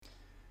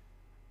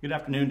Good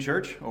afternoon,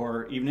 church,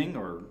 or evening,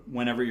 or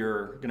whenever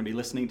you're going to be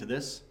listening to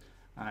this.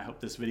 I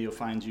hope this video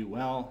finds you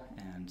well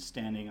and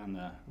standing on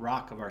the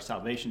rock of our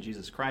salvation,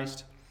 Jesus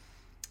Christ.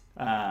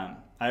 I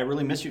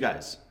really miss you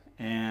guys.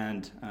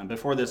 And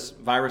before this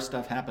virus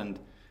stuff happened,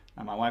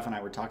 my wife and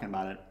I were talking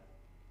about it.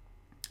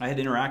 I had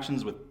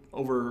interactions with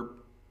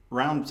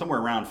somewhere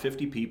around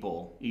 50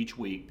 people each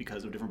week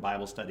because of different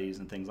Bible studies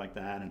and things like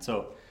that. And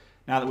so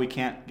now that we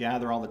can't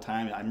gather all the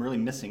time, I'm really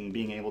missing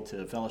being able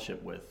to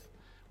fellowship with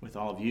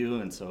all of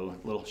you. And so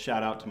a little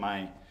shout out to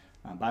my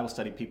Bible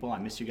study people. I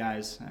miss you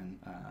guys, and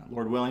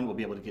Lord willing, we'll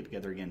be able to get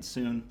together again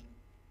soon.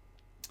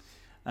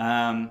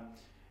 And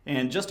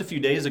just a few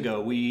days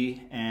ago,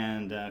 we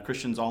and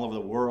Christians all over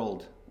the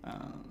world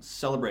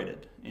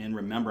celebrated in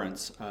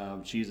remembrance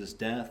of Jesus'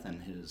 death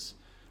and his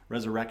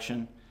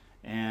resurrection.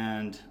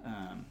 And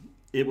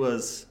it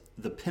was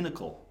the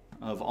pinnacle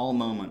of all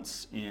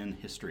moments in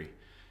history.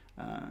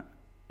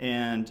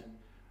 And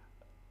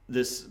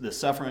the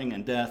suffering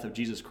and death of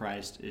Jesus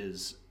Christ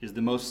is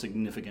the most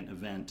significant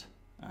event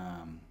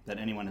that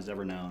anyone has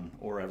ever known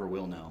or ever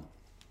will know.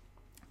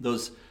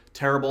 Those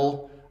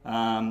terrible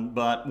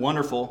but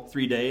wonderful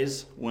 3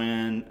 days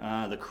when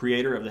the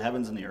creator of the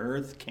heavens and the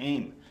earth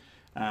came.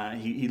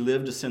 He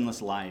lived a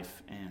sinless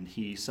life, and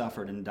he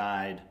suffered and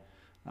died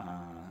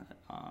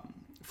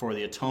for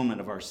the atonement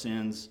of our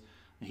sins.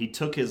 He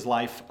took his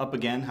life up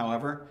again,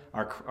 however.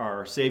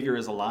 Our Savior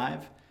is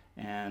alive.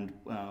 And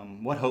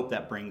what hope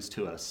that brings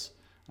to us,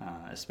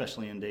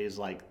 especially in days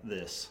like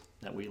this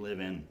that we live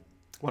in.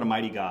 What a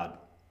mighty God.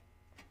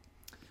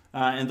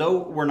 And though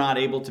we're not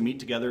able to meet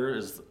together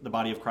as the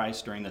body of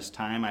Christ during this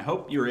time, I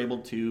hope you're able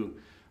to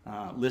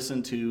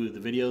listen to the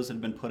videos that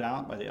have been put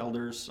out by the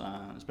elders,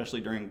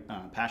 especially during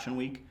Passion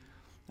Week,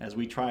 as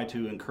we try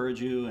to encourage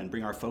you and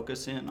bring our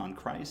focus in on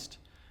Christ.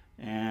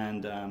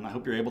 And I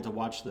hope you're able to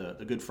watch the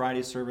Good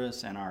Friday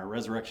service and our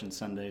Resurrection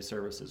Sunday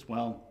service as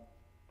well.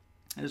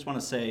 I just want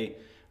to say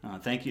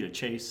thank you to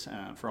Chase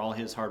for all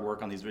his hard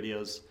work on these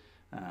videos.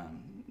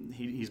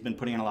 He's been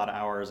putting in a lot of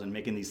hours and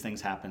making these things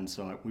happen,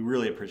 so we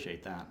really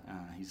appreciate that.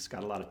 He's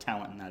got a lot of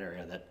talent in that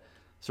area that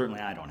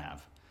certainly I don't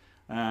have.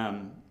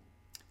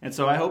 And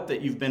so I hope that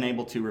you've been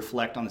able to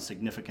reflect on the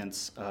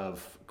significance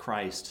of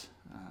Christ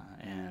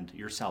and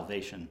your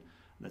salvation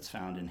that's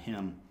found in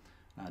him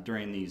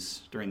during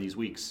these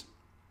weeks.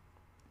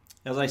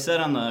 As I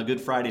said on the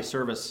Good Friday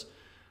service,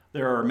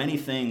 there are many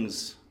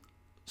things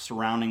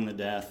surrounding the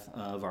death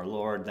of our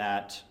Lord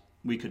that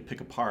we could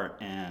pick apart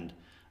and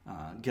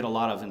get a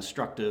lot of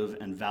instructive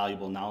and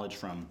valuable knowledge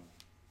from.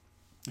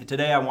 And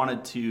today I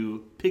wanted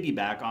to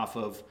piggyback off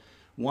of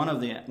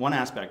one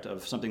aspect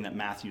of something that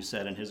Matthew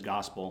said in his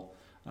gospel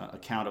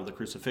account of the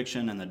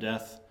crucifixion and the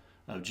death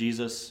of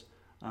Jesus,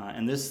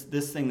 and this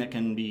thing that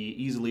can be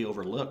easily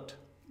overlooked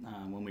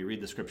when we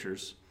read the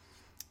scriptures.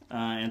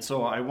 And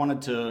so I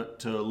wanted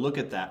to look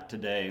at that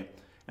today.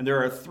 And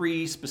there are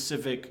three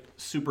specific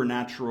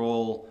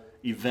supernatural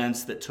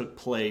events that took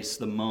place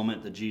the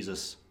moment that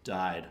Jesus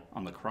died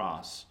on the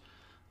cross.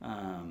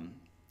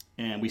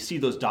 And we see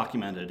those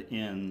documented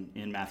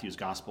in Matthew's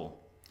gospel.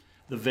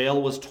 The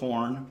veil was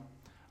torn,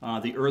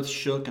 the earth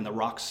shook and the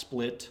rocks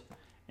split,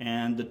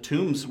 and the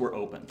tombs were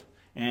opened.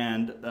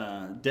 And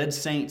dead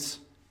saints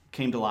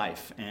came to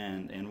life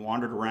and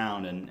wandered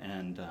around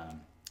and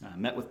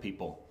met with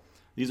people.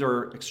 These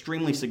are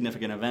extremely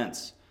significant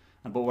events.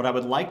 But what I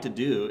would like to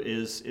do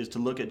is to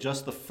look at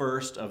just the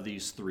first of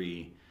these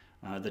three,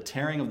 the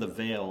tearing of the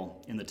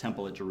veil in the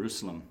temple at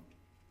Jerusalem.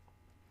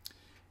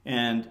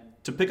 And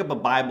to pick up a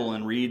Bible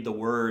and read the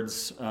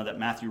words that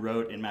Matthew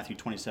wrote in Matthew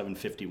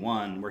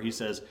 27:51, where he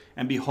says,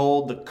 "And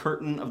behold, the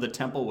curtain of the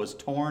temple was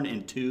torn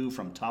in two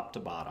from top to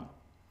bottom."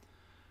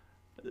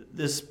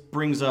 This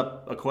brings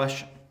up a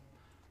question.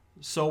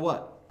 So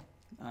what?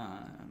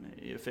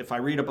 If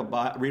I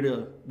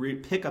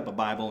pick up a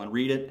Bible and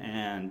read it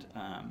and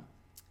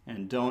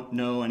don't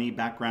know any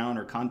background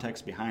or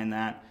context behind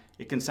that,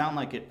 it can sound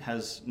like it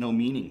has no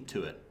meaning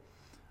to it.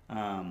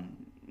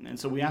 And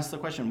so we ask the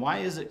question, why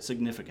is it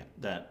significant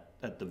that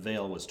the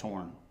veil was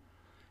torn?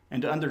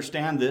 And to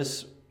understand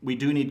this, we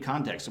do need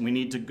context, and we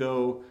need to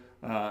go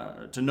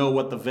to know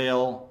what the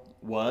veil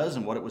was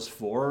and what it was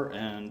for.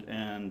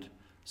 And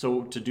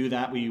so to do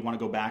that, we want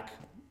to go back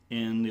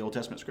in the Old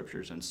Testament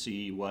scriptures and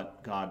see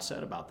what God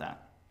said about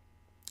that.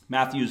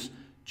 Matthew's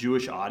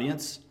Jewish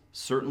audience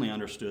certainly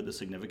understood the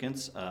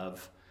significance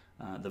of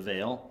the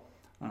veil.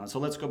 So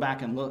let's go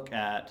back and look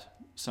at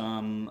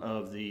some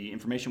of the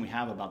information we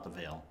have about the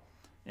veil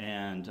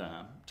and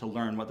to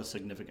learn what the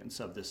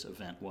significance of this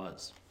event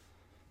was.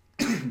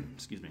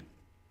 Excuse me.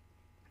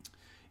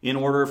 In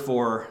order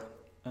for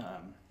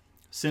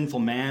sinful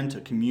man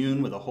to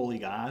commune with a holy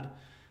God,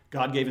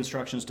 God gave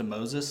instructions to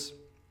Moses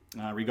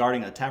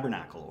regarding a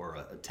tabernacle or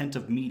a tent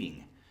of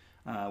meeting.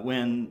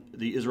 When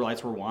the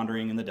Israelites were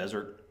wandering in the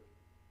desert,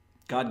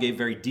 God gave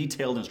very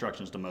detailed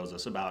instructions to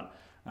Moses about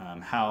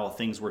how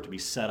things were to be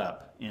set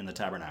up in the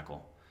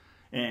tabernacle.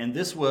 And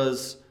this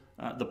was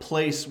the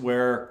place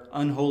where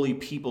unholy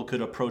people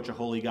could approach a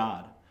holy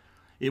God.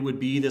 It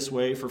would be this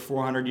way for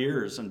 400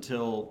 years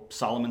until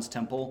Solomon's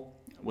temple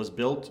was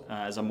built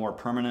as a more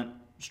permanent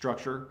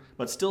structure,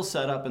 but still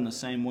set up in the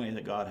same way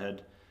that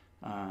God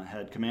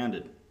had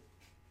commanded.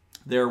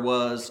 There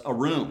was a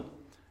room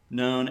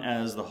known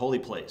as the holy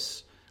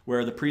place,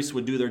 where the priests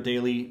would do their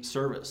daily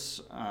service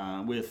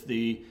with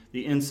the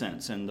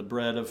incense and the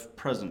bread of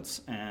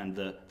presence and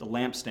the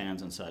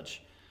lampstands and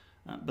such.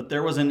 But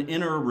there was an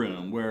inner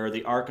room where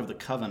the Ark of the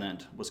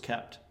Covenant was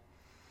kept.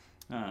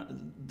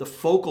 The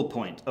focal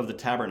point of the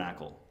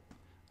tabernacle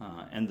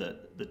and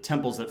the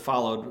temples that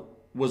followed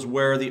was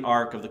where the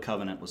Ark of the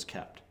Covenant was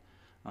kept.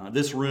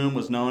 This room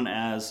was known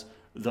as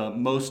the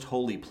most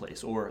holy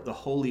place, or the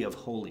Holy of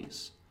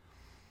Holies.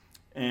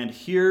 And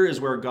here is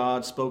where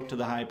God spoke to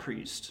the high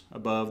priest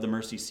above the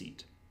mercy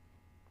seat.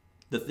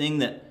 The thing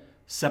that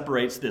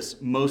separates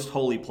this most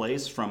holy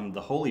place from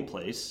the holy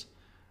place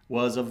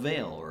was a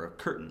veil or a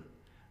curtain.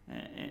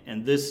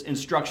 And this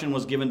instruction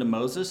was given to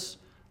Moses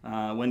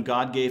when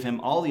God gave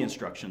him all the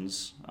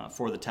instructions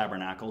for the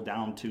tabernacle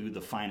down to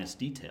the finest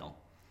detail.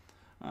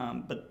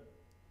 But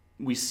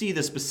we see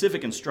the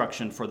specific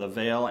instruction for the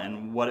veil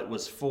and what it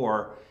was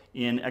for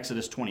in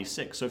Exodus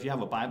 26. So if you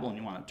have a Bible and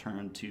you want to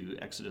turn to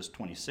Exodus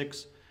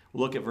 26,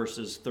 we'll look at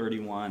verses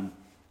 31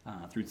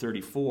 through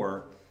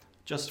 34,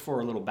 just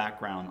for a little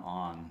background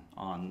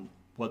on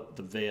what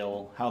the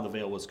veil, how the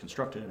veil was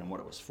constructed and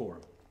what it was for.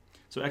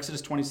 So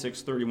Exodus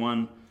 26,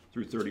 31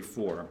 through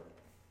 34.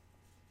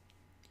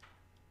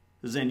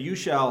 It says, "And you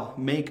shall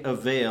make a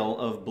veil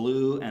of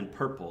blue and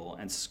purple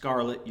and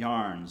scarlet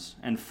yarns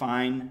and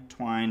fine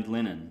twined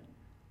linen.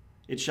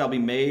 It shall be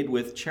made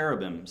with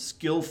cherubim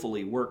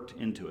skillfully worked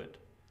into it.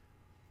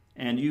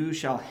 And you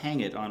shall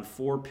hang it on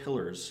 4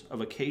 pillars of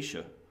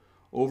acacia,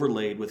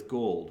 overlaid with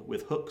gold,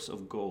 with hooks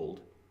of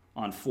gold,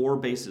 on 4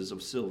 bases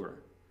of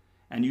silver.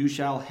 And you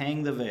shall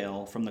hang the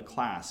veil from the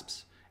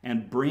clasps,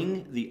 and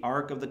bring the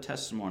ark of the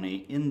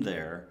testimony in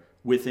there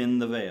within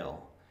the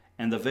veil.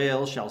 And the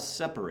veil shall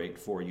separate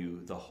for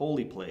you the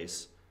holy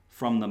place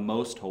from the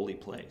most holy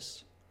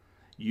place.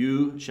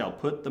 You shall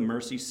put the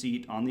mercy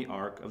seat on the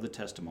ark of the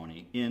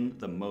testimony in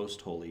the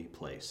most holy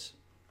place."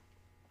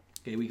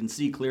 Okay, we can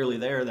see clearly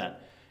there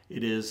that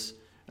it is,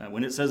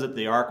 when it says that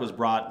the ark was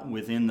brought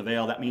within the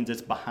veil, that means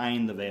it's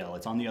behind the veil.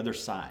 It's on the other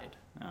side.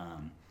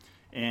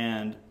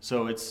 And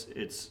so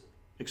it's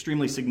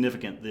extremely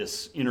significant,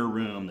 this inner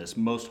room, this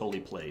most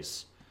holy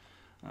place.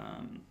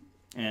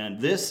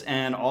 And this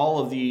and all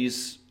of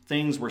these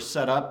things were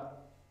set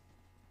up,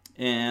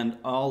 and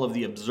all of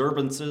the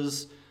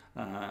observances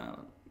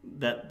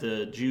that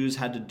the Jews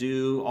had to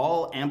do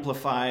all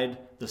amplified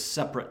the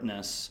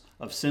separateness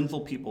of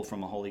sinful people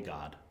from a holy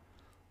God.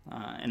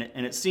 And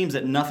it seems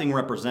that nothing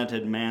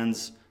represented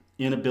man's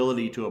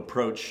inability to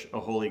approach a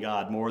holy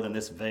God more than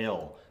this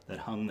veil that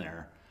hung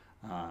there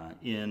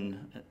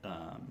in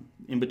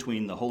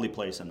between the holy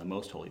place and the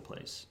most holy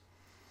place.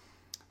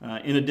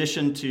 In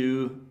addition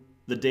to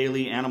the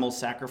daily animal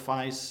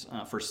sacrifice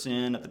for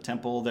sin at the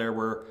temple, there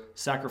were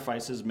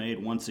sacrifices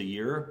made once a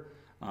year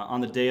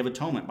on the Day of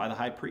Atonement by the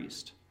high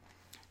priest.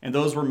 And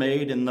those were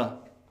made in the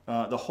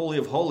Holy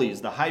of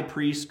Holies. The high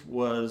priest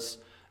was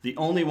the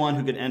only one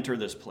who could enter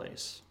this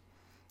place.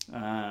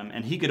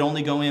 And he could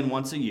only go in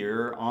once a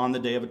year on the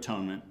Day of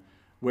Atonement,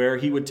 where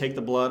he would take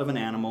the blood of an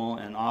animal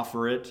and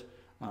offer it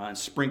and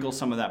sprinkle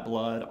some of that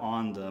blood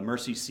on the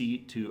mercy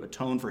seat to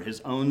atone for his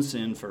own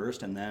sin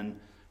first and then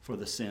for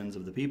the sins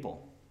of the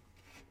people.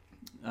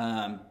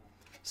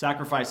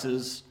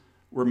 Sacrifices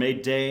were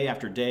made day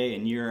after day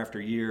and year after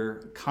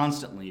year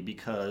constantly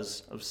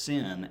because of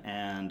sin,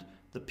 and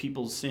the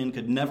people's sin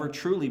could never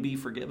truly be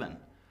forgiven.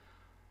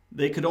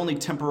 They could only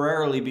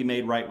temporarily be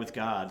made right with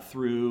God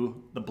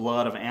through the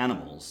blood of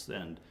animals,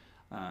 and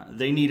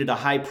they needed a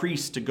high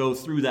priest to go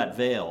through that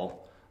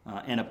veil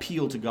and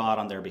appeal to God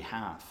on their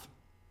behalf.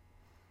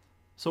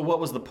 So what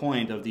was the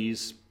point of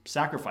these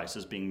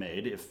sacrifices being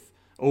made if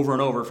over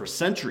and over for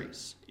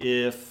centuries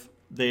if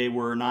they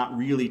were not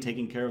really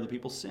taking care of the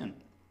people's sin?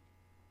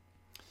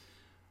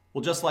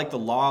 Well, just like the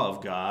law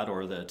of God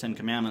or the 10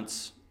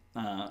 Commandments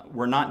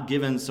were not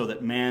given so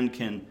that man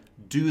can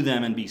do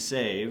them and be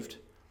saved,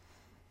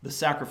 the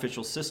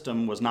sacrificial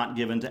system was not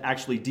given to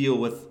actually deal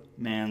with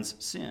man's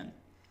sin.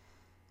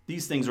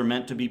 These things are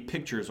meant to be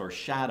pictures or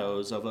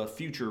shadows of a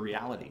future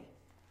reality.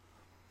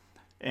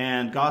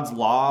 And God's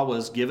law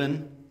was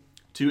given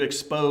to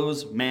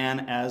expose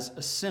man as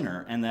a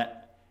sinner, and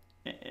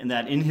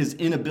that in his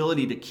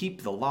inability to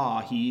keep the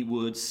law, he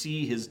would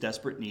see his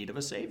desperate need of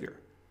a Savior.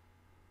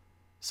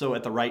 So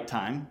at the right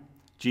time,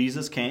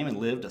 Jesus came and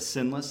lived a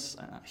sinless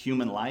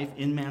human life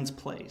in man's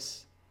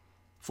place,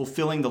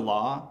 fulfilling the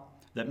law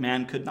that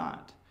man could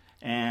not.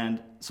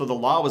 And so the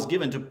law was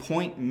given to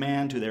point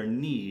man to their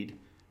need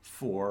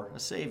for a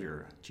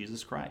Savior,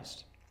 Jesus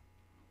Christ.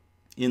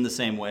 In the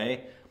same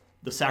way,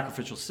 the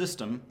sacrificial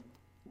system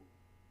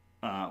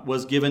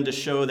was given to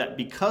show that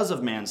because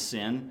of man's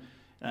sin,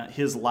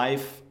 his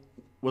life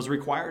was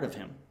required of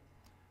him.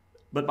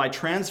 But by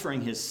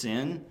transferring his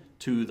sin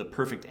to the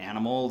perfect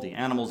animal, the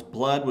animal's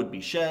blood would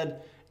be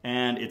shed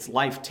and its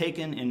life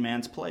taken in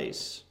man's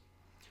place.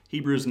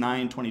 Hebrews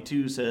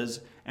 9:22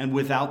 says, "And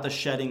without the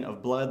shedding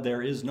of blood,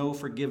 there is no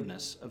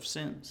forgiveness of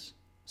sins."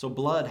 So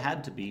blood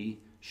had to be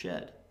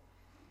shed.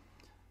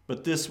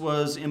 But this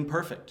was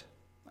imperfect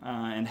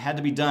and had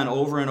to be done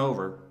over and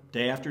over,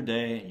 day after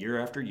day, year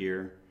after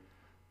year.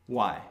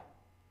 Why?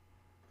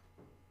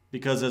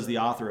 Because as the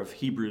author of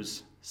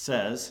Hebrews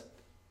says,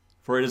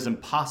 "For it is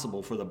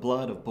impossible for the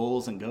blood of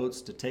bulls and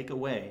goats to take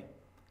away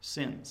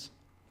sins."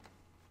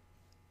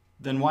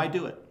 Then why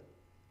do it?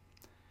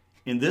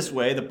 In this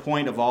way, the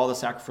point of all the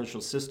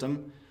sacrificial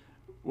system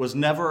was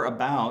never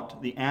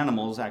about the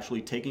animals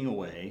actually taking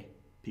away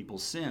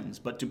people's sins,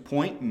 but to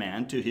point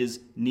man to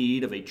his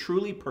need of a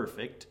truly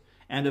perfect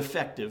and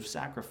effective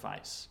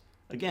sacrifice.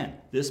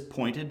 Again, this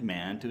pointed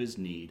man to his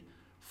need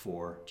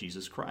for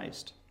Jesus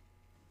Christ.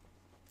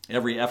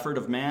 Every effort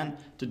of man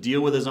to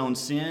deal with his own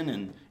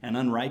sin and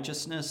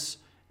unrighteousness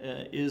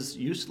is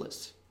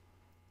useless.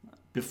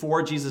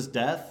 Before Jesus'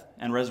 death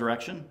and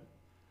resurrection,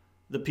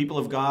 the people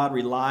of God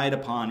relied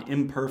upon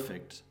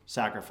imperfect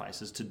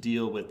sacrifices to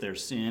deal with their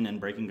sin and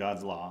breaking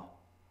God's law.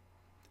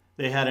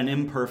 They had an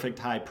imperfect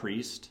high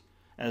priest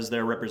as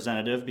their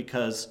representative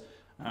because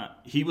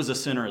he was a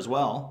sinner as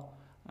well,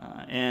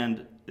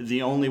 and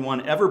the only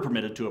one ever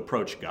permitted to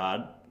approach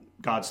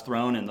God's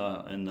throne in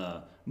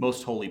the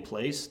most holy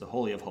place, the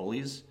Holy of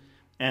Holies,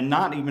 and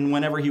not even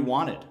whenever he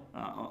wanted,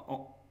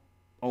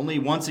 only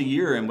once a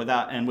year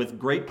and with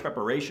great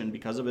preparation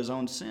because of his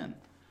own sin.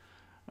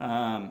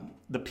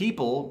 The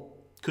people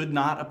could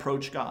not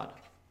approach God,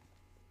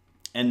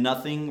 and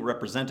nothing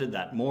represented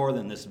that more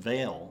than this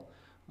veil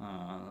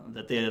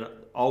that they had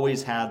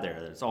always had there.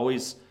 That's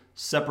always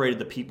separated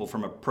the people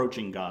from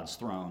approaching God's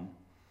throne.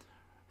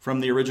 From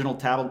the original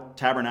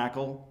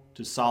tabernacle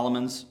to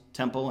Solomon's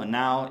temple, and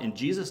now in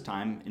Jesus'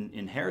 time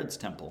in Herod's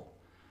temple,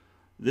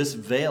 this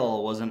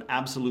veil was an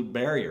absolute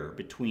barrier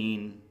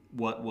between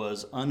what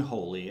was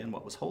unholy and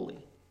what was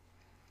holy.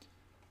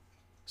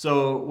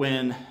 So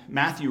when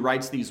Matthew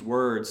writes these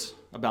words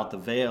about the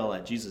veil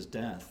at Jesus'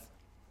 death,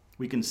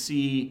 we can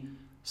see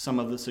some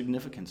of the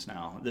significance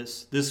now.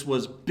 This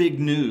was big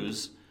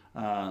news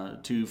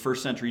to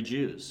first century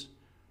Jews.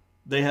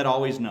 They had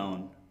always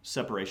known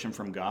separation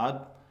from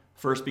God,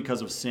 first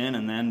because of sin,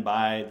 and then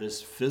by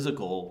this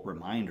physical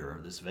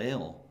reminder, this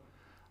veil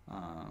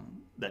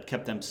that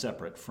kept them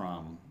separate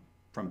from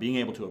being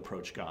able to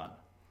approach God.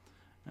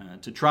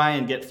 To try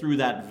and get through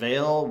that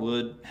veil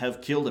would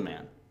have killed a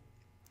man.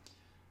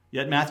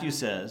 Yet Matthew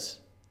says,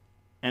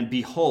 "And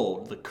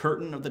behold, the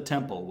curtain of the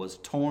temple was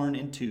torn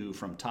in two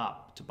from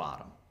top to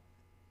bottom."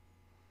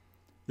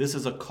 This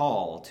is a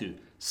call to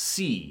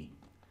see,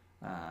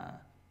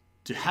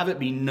 to have it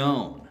be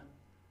known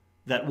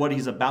that what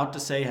he's about to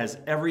say has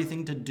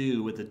everything to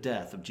do with the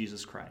death of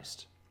Jesus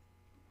Christ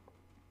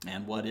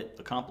and what it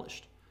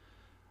accomplished.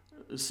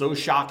 So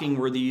shocking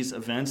were these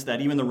events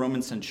that even the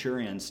Roman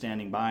centurion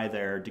standing by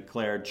there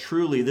declared,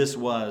 "Truly this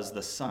was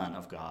the Son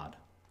of God."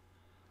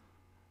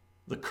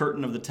 The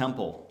curtain of the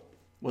temple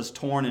was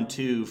torn in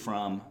two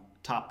from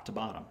top to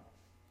bottom.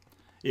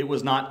 It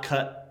was not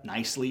cut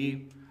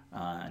nicely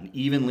and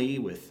evenly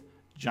with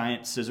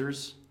giant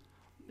scissors.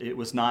 It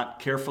was not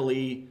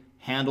carefully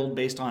handled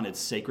based on its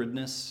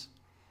sacredness.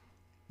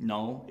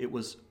 No, it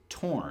was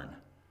torn.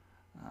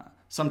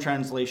 Some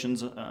translations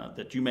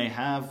that you may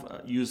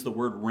have use the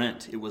word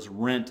rent. It was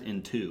rent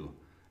in two.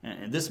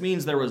 And this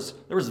means there was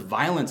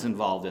violence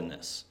involved in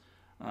this.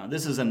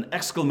 This is an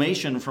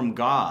exclamation from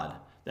God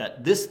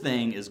that this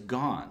thing is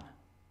gone,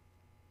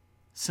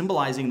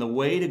 symbolizing the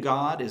way to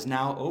God is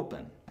now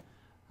open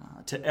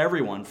to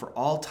everyone for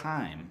all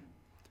time,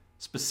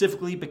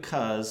 specifically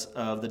because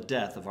of the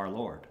death of our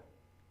Lord.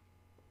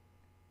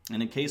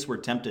 And in case we're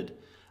tempted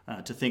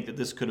to think that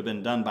this could have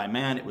been done by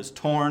man, it was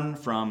torn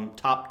from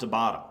top to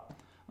bottom,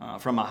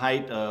 from a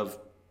height of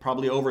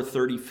probably over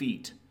 30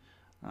 feet.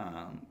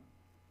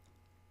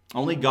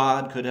 Only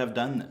God could have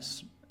done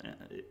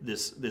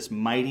this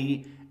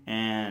mighty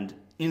and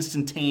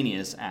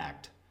instantaneous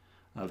act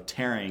of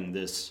tearing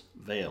this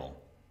veil.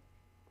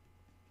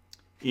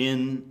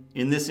 In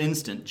this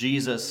instant,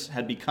 Jesus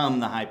had become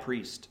the high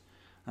priest.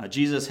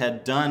 Jesus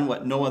had done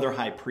what no other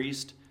high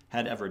priest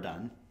had ever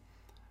done.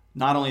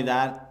 Not only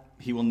that,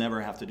 he will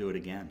never have to do it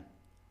again.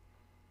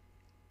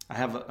 I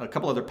have a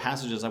couple other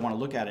passages I want to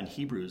look at in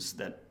Hebrews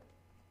that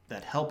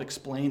help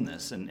explain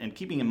this. And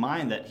keeping in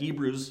mind that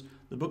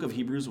the book of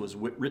Hebrews was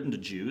written to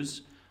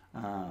Jews,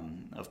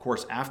 of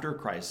course, after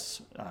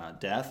Christ's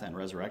death and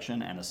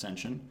resurrection and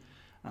ascension.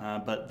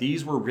 But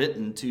these were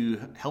written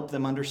to help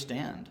them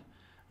understand.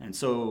 And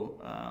so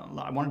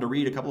I wanted to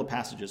read a couple of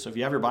passages. So if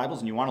you have your Bibles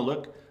and you want to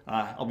look,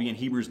 I'll be in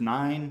Hebrews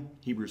 9,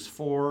 Hebrews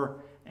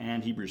 4,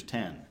 and Hebrews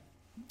 10,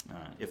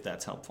 if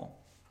that's helpful.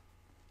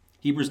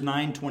 Hebrews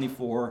 9,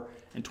 24,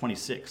 and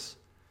 26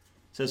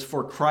 says,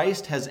 "For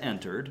Christ has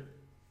entered,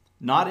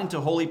 not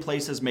into holy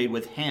places made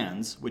with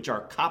hands, which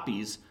are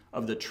copies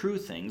of the true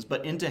things,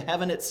 but into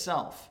heaven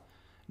itself,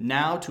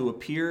 now to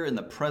appear in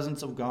the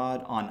presence of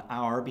God on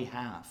our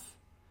behalf.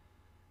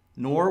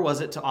 Nor was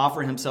it to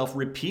offer himself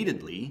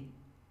repeatedly,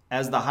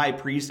 as the high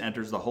priest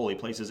enters the holy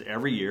places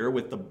every year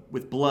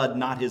with blood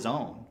not his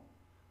own.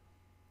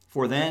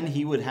 For then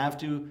he would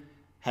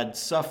had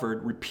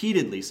suffered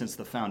repeatedly since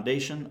the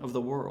foundation of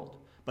the world.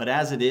 But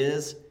as it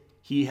is,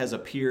 he has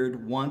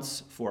appeared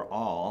once for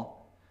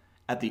all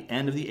at the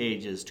end of the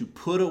ages to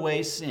put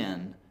away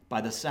sin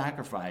by the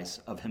sacrifice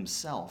of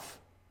himself.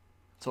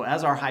 So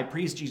as our high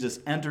priest, Jesus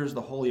enters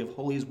the Holy of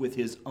Holies with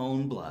his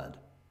own blood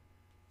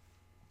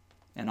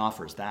and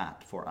offers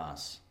that for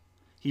us.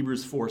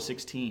 Hebrews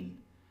 4:16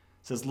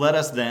 says, "Let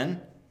us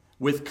then,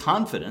 with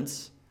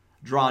confidence,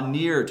 draw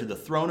near to the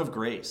throne of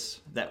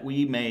grace, that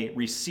we may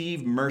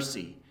receive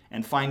mercy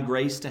and find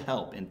grace to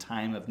help in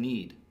time of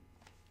need."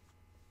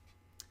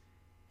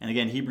 And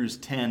again, Hebrews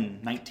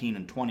 10:19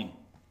 and 20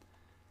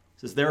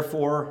 says,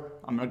 "Therefore,"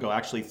 I'm going to go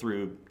actually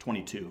through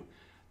 22.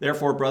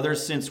 "Therefore,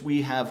 brothers, since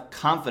we have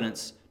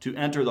confidence to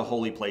enter the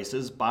holy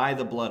places by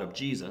the blood of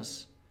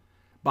Jesus,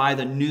 by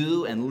the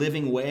new and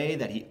living way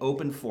that he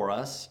opened for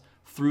us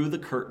through the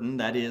curtain,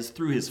 that is,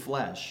 through his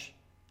flesh,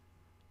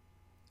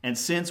 and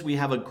since we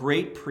have a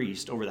great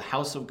priest over the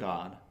house of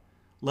God,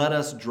 let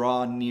us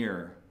draw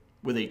near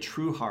with a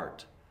true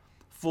heart,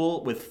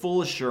 with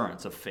full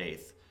assurance of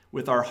faith,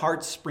 with our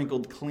hearts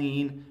sprinkled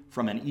clean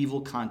from an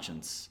evil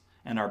conscience,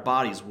 and our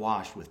bodies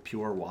washed with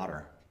pure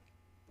water."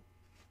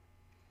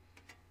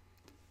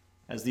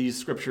 As these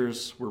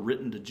scriptures were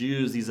written to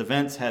Jews, these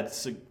events had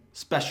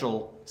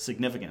special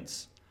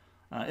significance.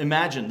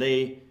 Imagine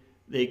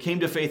they came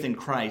to faith in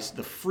Christ,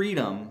 the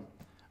freedom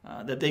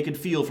that they could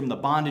feel from the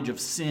bondage of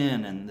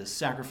sin and the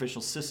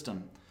sacrificial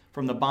system,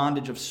 from the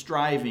bondage of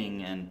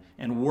striving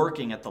and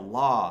working at the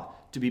law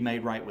to be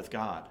made right with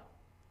God.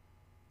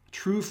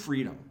 True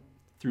freedom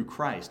through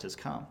Christ has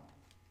come.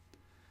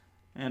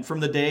 And from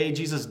the day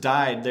Jesus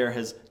died, there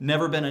has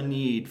never been a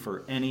need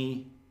for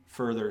any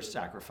further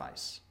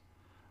sacrifice.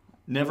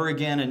 Never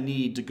again a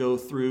need to go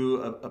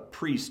through a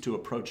priest to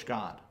approach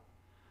God.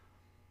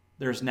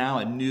 There's now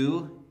a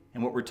new,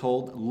 and what we're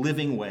told,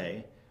 living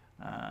way.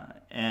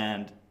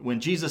 And when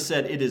Jesus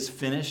said, "It is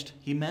finished,"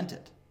 he meant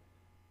it.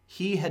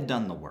 He had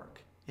done the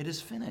work. It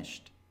is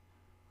finished.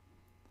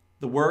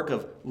 The work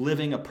of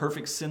living a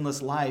perfect,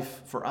 sinless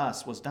life for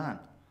us was done.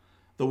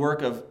 The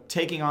work of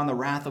taking on the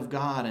wrath of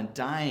God and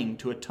dying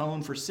to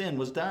atone for sin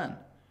was done.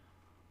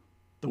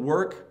 The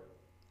work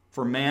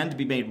for man to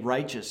be made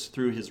righteous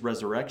through his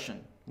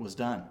resurrection was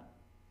done.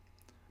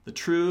 The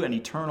true and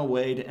eternal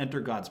way to enter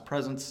God's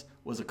presence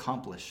was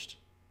accomplished.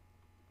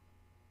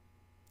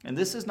 And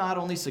this is not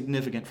only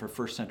significant for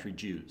first century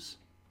Jews,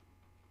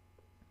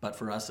 but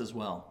for us as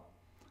well.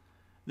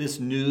 This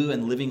new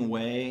and living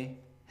way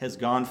has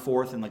gone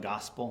forth in the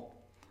gospel,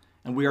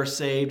 and we are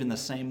saved in the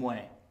same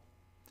way.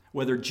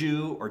 Whether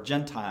Jew or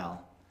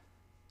Gentile,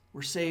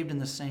 we're saved in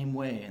the same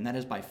way, and that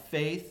is by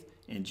faith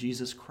in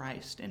Jesus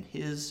Christ and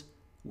his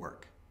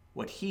work,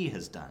 what he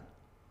has done.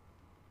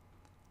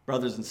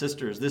 Brothers and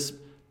sisters, this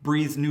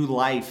breathes new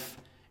life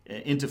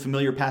into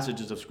familiar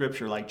passages of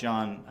Scripture like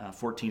John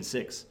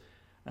 14:6,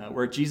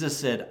 where Jesus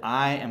said,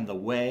 "I am the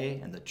way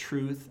and the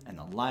truth and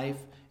the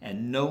life,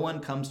 and no one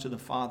comes to the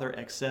Father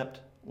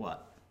except,"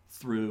 what?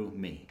 "Through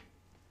me."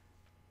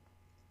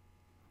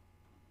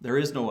 There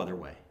is no other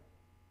way.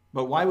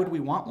 But why would we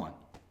want one?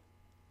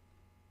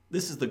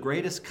 This is the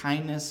greatest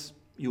kindness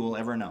you will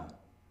ever know.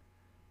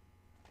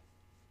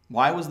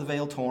 Why was the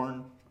veil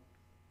torn?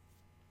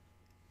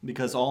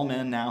 Because all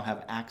men now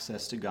have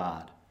access to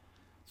God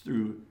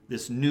through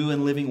this new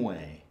and living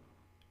way,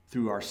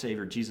 through our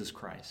Savior Jesus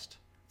Christ,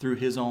 through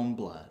his own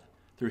blood,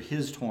 through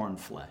his torn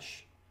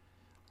flesh.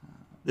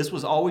 This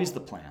was always the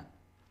plan.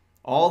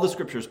 All the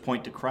scriptures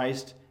point to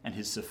Christ and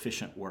his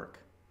sufficient work.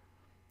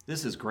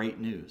 This is great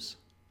news.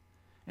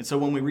 And so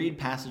when we read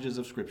passages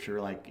of Scripture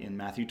like in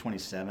Matthew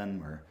 27,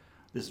 where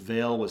this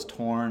veil was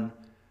torn,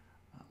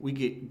 we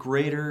get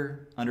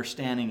greater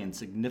understanding and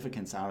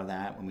significance out of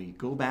that when we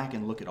go back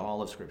and look at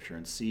all of Scripture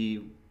and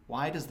see,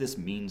 why does this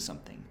mean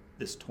something,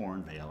 this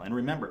torn veil? And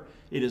remember,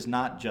 it is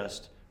not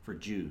just for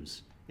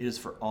Jews. It is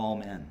for all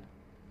men.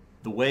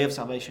 The way of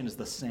salvation is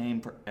the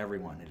same for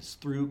everyone. It is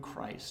through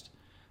Christ,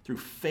 through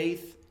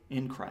faith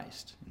in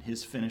Christ and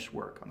his finished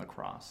work on the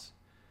cross.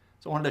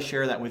 So I wanted to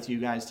share that with you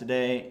guys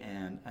today,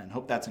 and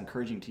hope that's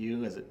encouraging to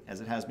you as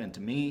it has been to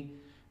me.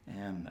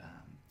 And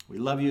we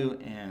love you,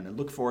 and I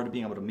look forward to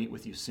being able to meet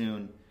with you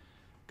soon.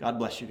 God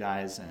bless you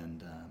guys,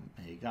 and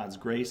may God's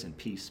grace and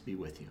peace be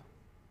with you.